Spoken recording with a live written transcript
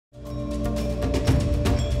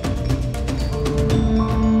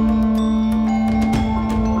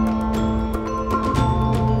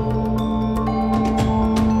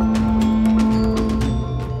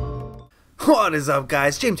What is up,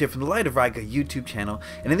 guys? James here from the Light of Raiga YouTube channel,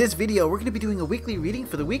 and in this video we're going to be doing a weekly reading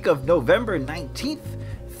for the week of November 19th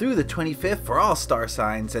through the 25th for all star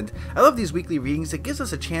signs. And I love these weekly readings. It gives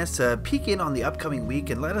us a chance to peek in on the upcoming week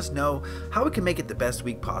and let us know how we can make it the best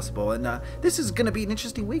week possible. And this is going to be an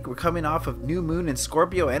interesting week. We're coming off of new moon and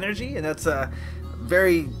Scorpio energy, and that's a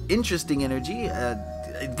very interesting energy.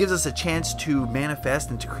 It gives us a chance to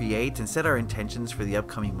manifest and to create and set our intentions for the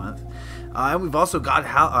upcoming month. And we've also got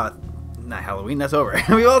not Halloween, that's over.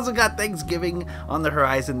 We've also got Thanksgiving on the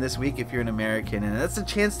horizon this week if you're an American, and that's a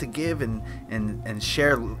chance to give and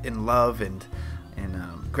share in love and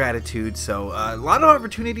gratitude. So a lot of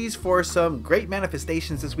opportunities for some great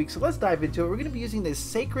manifestations this week. So let's dive into it. We're going to be using this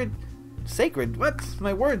sacred, what?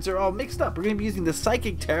 My words are all mixed up. We're going to be using the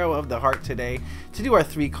Psychic Tarot of the Heart today to do our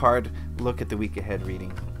 3-card look at the week ahead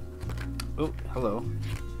reading. Oh, hello.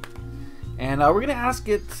 And we're going to ask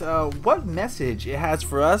it what message it has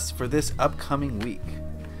for us for this upcoming week.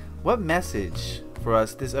 What message for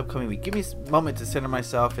us this upcoming week? Give me a moment to center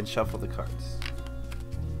myself and shuffle the cards.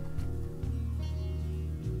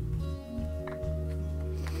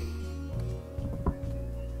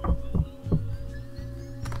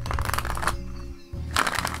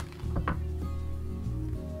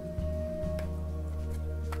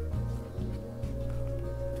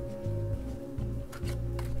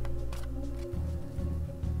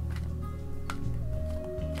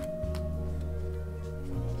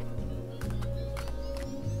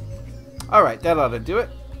 Alright, that ought to do it.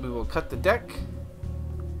 We will cut the deck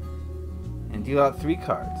and deal out 3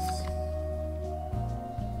 cards.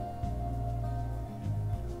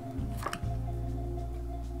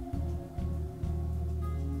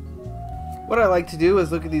 What I like to do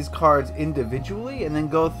is look at these cards individually and then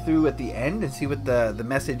go through at the end and see what the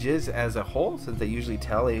message is as a whole, since they usually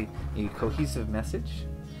tell a cohesive message.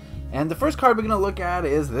 And the first card we're going to look at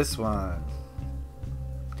is this one.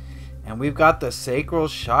 And we've got the Sacral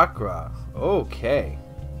Chakra. Okay.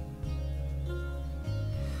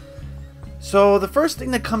 So the first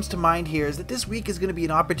thing that comes to mind here is that this week is going to be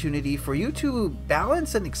an opportunity for you to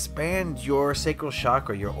balance and expand your sacral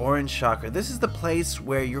chakra, your orange chakra. This is the place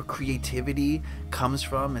where your creativity comes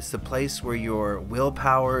from. It's the place where your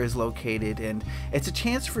willpower is located, and it's a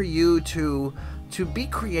chance for you to be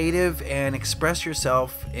creative and express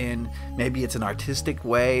yourself in, maybe it's an artistic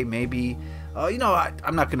way, maybe I'm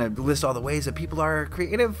not going to list all the ways that people are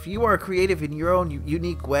creative. You are creative in your own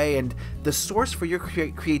unique way, and the source for your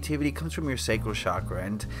creativity comes from your sacral chakra.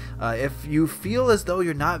 And if you feel as though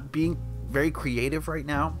you're not being very creative right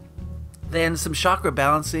now, then some chakra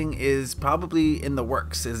balancing is probably in the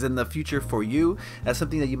works, is in the future for you. That's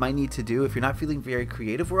something that you might need to do if you're not feeling very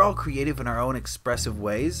creative. We're all creative in our own expressive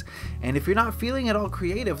ways, and if you're not feeling at all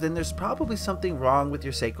creative, then there's probably something wrong with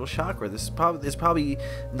your sacral chakra. This is probably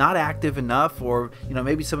not active enough, or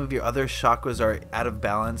maybe some of your other chakras are out of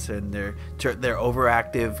balance and they're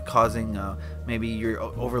overactive, causing maybe you're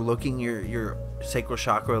overlooking your sacral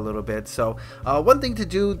chakra a little bit. So one thing to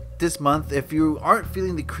do this month, if you aren't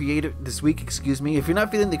feeling the creative this week, if you're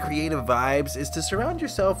not feeling the creative vibes, is to surround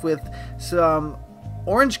yourself with some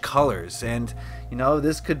orange colors. And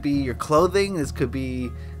this could be your clothing, this could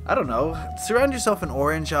be, I don't know, surround yourself in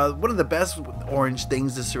orange. One of the best orange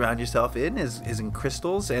things to surround yourself in is in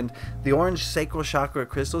crystals, and the orange sacral chakra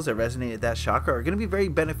crystals that resonate at that chakra are going to be very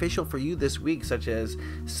beneficial for you this week, such as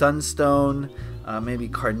sunstone, maybe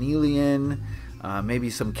carnelian,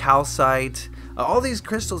 maybe some calcite. All these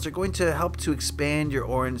crystals are going to help to expand your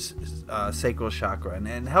orange sacral chakra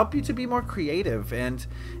and help you to be more creative and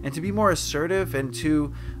to be more assertive, and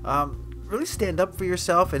to really stand up for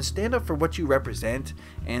yourself and stand up for what you represent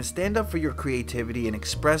and stand up for your creativity and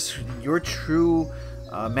express your true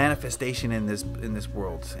manifestation in this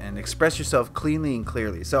world, and express yourself cleanly and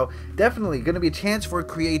clearly. So definitely going to be a chance for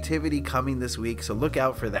creativity coming this week, so look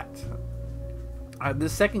out for that.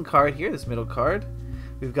 This second card here, this middle card,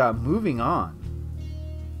 we've got Moving On.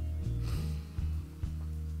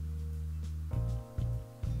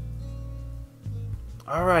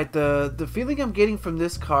 All right, the feeling I'm getting from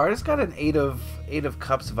this card, it's got an eight of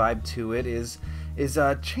cups vibe to it, is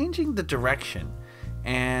changing the direction.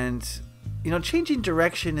 And changing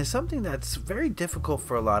direction is something that's very difficult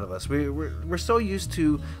for a lot of us. We're so used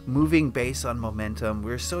to moving based on momentum.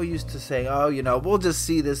 We're so used to saying, oh, we'll just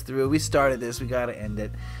see this through. We started this, we got to end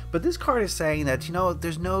it. But this card is saying that,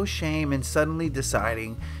 there's no shame in suddenly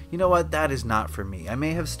deciding, you know what, that is not for me. I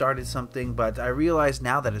may have started something, but I realize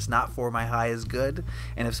now that it's not for my highest good.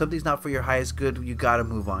 And if something's not for your highest good, you got to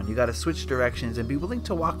move on. You got to switch directions and be willing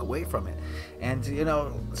to walk away from it. And,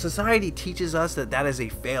 society teaches us that that is a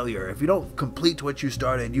failure. If you don't complete what you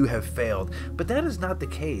started, you have failed. But that is not the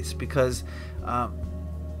case, because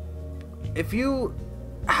if you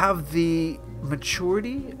have the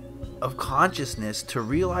maturity of consciousness to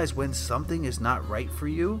realize when something is not right for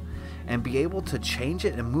you and be able to change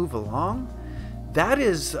it and move along, that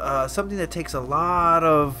is something that takes a lot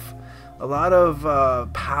of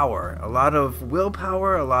power, a lot of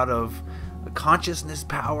willpower, a lot of consciousness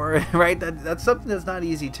power, right? That's something that's not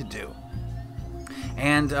easy to do.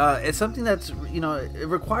 And it's something that's, it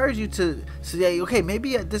requires you to say, okay,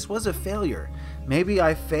 maybe this was a failure. Maybe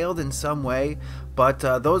I failed in some way, but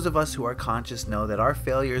those of us who are conscious know that our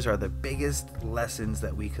failures are the biggest lessons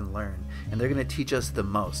that we can learn, and they're going to teach us the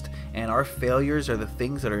most. And our failures are the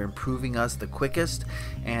things that are improving us the quickest.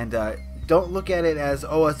 And don't look at it as,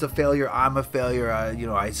 oh, it's a failure, I'm a failure,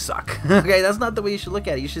 I suck. Okay, that's not the way you should look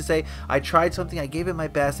at it. You should say, I tried something, I gave it my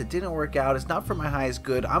best, it didn't work out, it's not for my highest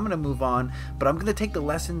good, I'm going to move on, but I'm going to take the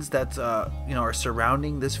lessons that are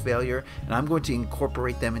surrounding this failure, and I'm going to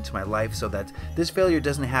incorporate them into my life so that this failure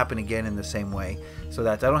doesn't happen again in the same way, so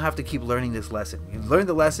that I don't have to keep learning this lesson. You learn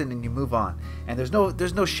the lesson and you move on, and there's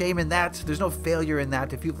no shame in that, there's no failure in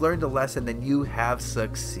that. If you've learned a lesson, then you have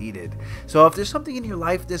succeeded. So if there's something in your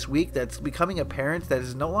life this week that's becoming apparent that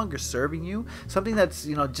is no longer serving you, something that's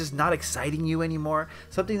just not exciting you anymore,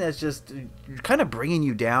 something that's just kind of bringing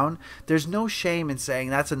you down, there's no shame in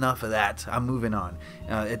saying that's enough of that, I'm moving on.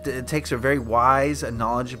 It takes a very wise and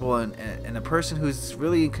knowledgeable and a person who's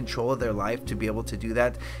really in control of their life to be able to do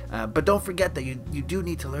that. But don't forget that you do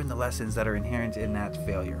need to learn the lessons that are inherent in that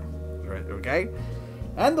failure. Right, okay?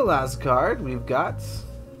 And the last card we've got,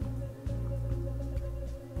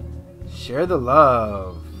 share the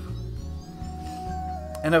love.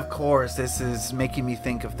 And of course, this is making me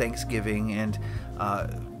think of Thanksgiving, and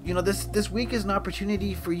this week is an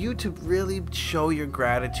opportunity for you to really show your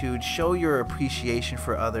gratitude, show your appreciation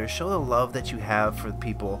for others, show the love that you have for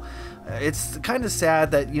people. It's kind of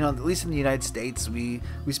sad that, at least in the United States, we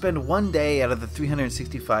spend one day out of the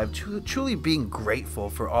 365 truly being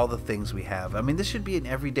grateful for all the things we have. I mean, this should be an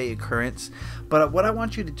everyday occurrence, but what I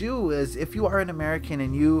want you to do is, if you are an American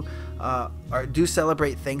and you do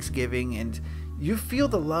celebrate Thanksgiving, and you feel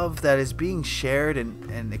the love that is being shared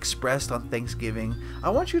and expressed on Thanksgiving, I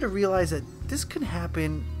want you to realize that this can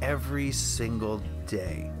happen every single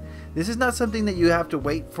day. This is not something that you have to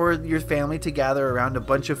wait for your family to gather around a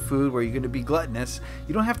bunch of food where you're going to be gluttonous.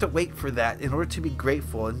 You don't have to wait for that in order to be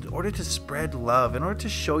grateful, in order to spread love, in order to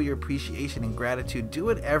show your appreciation and gratitude. Do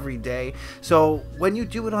it every day. So when you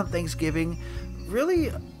do it on Thanksgiving,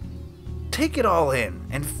 really take it all in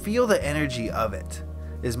and feel the energy of it,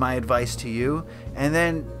 is my advice to you. And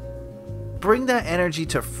then bring that energy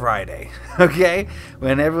to Friday, okay?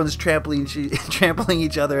 When everyone's trampling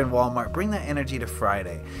each other in Walmart, bring that energy to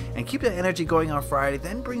Friday. And keep that energy going on Friday,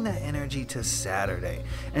 then bring that energy to Saturday.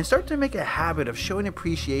 And start to make a habit of showing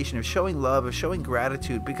appreciation, of showing love, of showing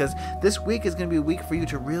gratitude, because this week is going to be a week for you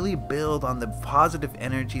to really build on the positive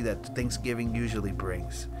energy that Thanksgiving usually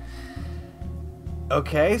brings.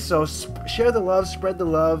 Okay, so share the love, spread the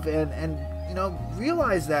love, and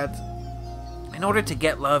realize that in order to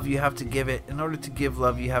get love, you have to give it. In order to give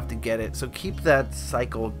love, you have to get it. So keep that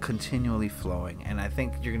cycle continually flowing, and I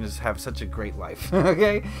think you're going to have such a great life.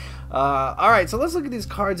 Okay? All right, so let's look at these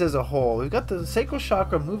cards as a whole. We've got the sacral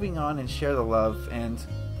chakra moving on and share the love, and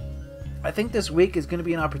I think this week is going to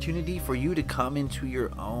be an opportunity for you to come into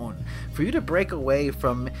your own, for you to break away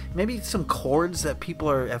from maybe some cords that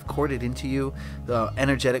people have corded into you, the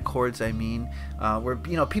energetic cords, I mean, where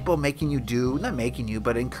people making you do, not making you,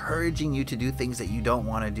 but encouraging you to do things that you don't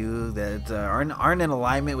want to do, that aren't in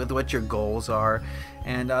alignment with what your goals are,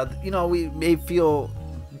 and we may feel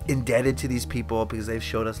indebted to these people because they've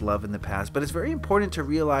showed us love in the past, but it's very important to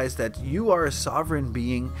realize that you are a sovereign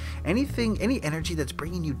being. Any energy that's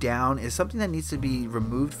bringing you down is something that needs to be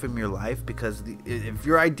removed from your life, because if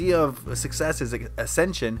your idea of success is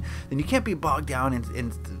ascension, then you can't be bogged down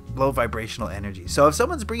in low vibrational energy. So if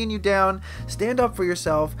someone's bringing you down, stand up for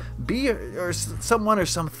yourself. Or someone or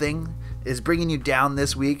something is bringing you down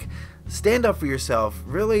this week, stand up for yourself.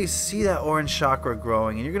 Really see that orange chakra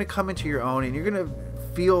growing, and you're going to come into your own, and you're going to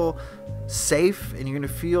feel safe, and you're going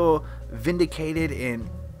to feel vindicated in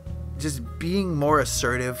just being more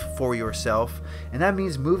assertive for yourself. And that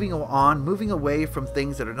means moving on, moving away from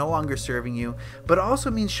things that are no longer serving you, but it also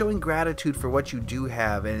means showing gratitude for what you do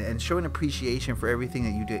have, and showing appreciation for everything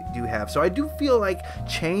that you do have. So I do feel like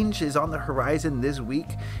change is on the horizon this week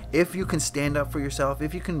if you can stand up for yourself,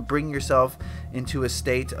 if you can bring yourself into a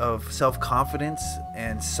state of self-confidence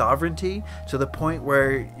and sovereignty, to the point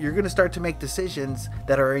where you're going to start to make decisions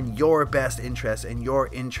that are in your best interest and your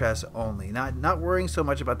interests only, not worrying so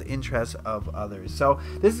much about the interest interests of others. So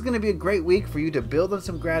this is going to be a great week for you to build on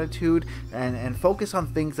some gratitude and focus on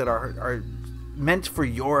things that are meant for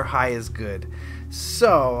your highest good.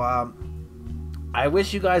 So I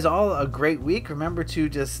wish you guys all a great week. Remember to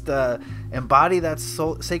just embody that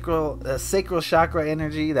sacral chakra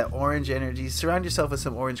energy, that orange energy. Surround yourself with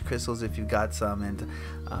some orange crystals if you've got some, and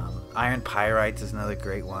iron pyrite is another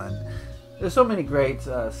great one. There's so many great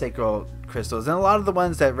sacral crystals, and a lot of the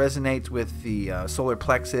ones that resonate with the solar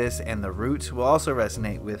plexus and the root will also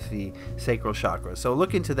resonate with the sacral chakra. So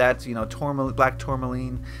look into that. You know, black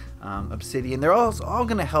tourmaline, obsidian. They're all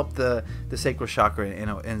going to help the sacral chakra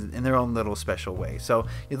in their own little special way. So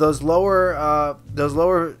those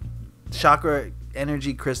lower chakra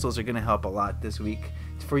energy crystals are going to help a lot this week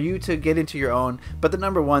for you to get into your own. But the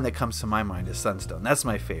number one that comes to my mind is sunstone. That's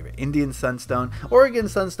my favorite. Indian sunstone, Oregon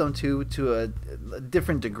sunstone too, to a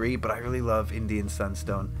different degree, but I really love Indian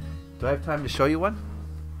sunstone. Do I have time to show you one?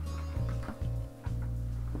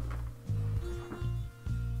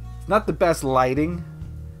 It's not the best lighting.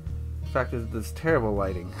 In fact, it's terrible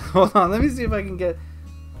lighting. Hold on, let me see if I can get...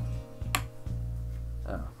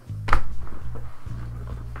 Oh.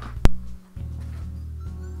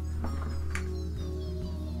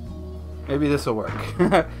 Maybe this will work.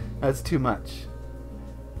 That's too much.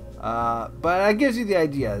 But that gives you the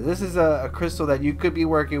idea. This is a crystal that you could be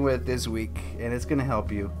working with this week, and it's going to help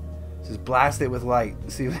you. Just blast it with light.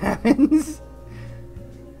 See what happens?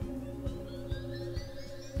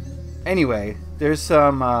 Anyway, there's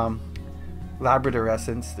some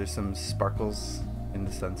labradorescence. There's some sparkles in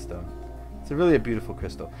the sunstone. It's really a beautiful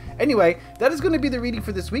crystal. Anyway, that is going to be the reading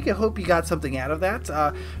for this week. I hope you got something out of that.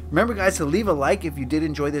 Remember, guys, to leave a like if you did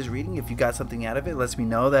enjoy this reading. If you got something out of it, lets me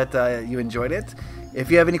know that you enjoyed it. If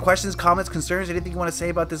you have any questions, comments, concerns, anything you want to say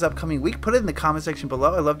about this upcoming week, put it in the comment section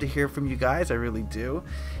below. I love to hear from you guys. I really do.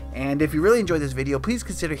 And if you really enjoyed this video, please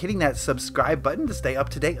consider hitting that subscribe button to stay up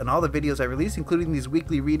to date on all the videos I release, including these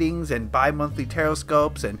weekly readings and bi-monthly tarot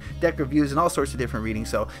scopes and deck reviews and all sorts of different readings.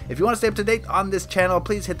 So if you want to stay up to date on this channel,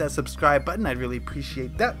 please hit that subscribe button. I'd really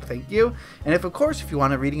appreciate that. Thank you. And if, of course, if you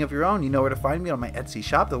want a reading of your own, you know where to find me on my Etsy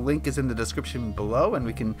shop. The link is in the description below, and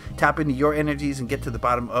we can tap into your energies and get to the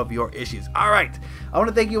bottom of your issues. All right. I want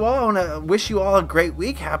to thank you all. I want to wish you all a great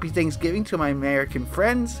week. Happy Thanksgiving to my American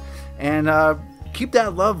friends. And keep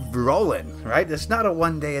that love rolling, right? It's not a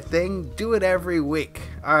one-day thing. Do it every week.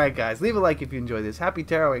 All right, guys. Leave a like if you enjoy this. Happy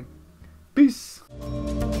taroting. Peace.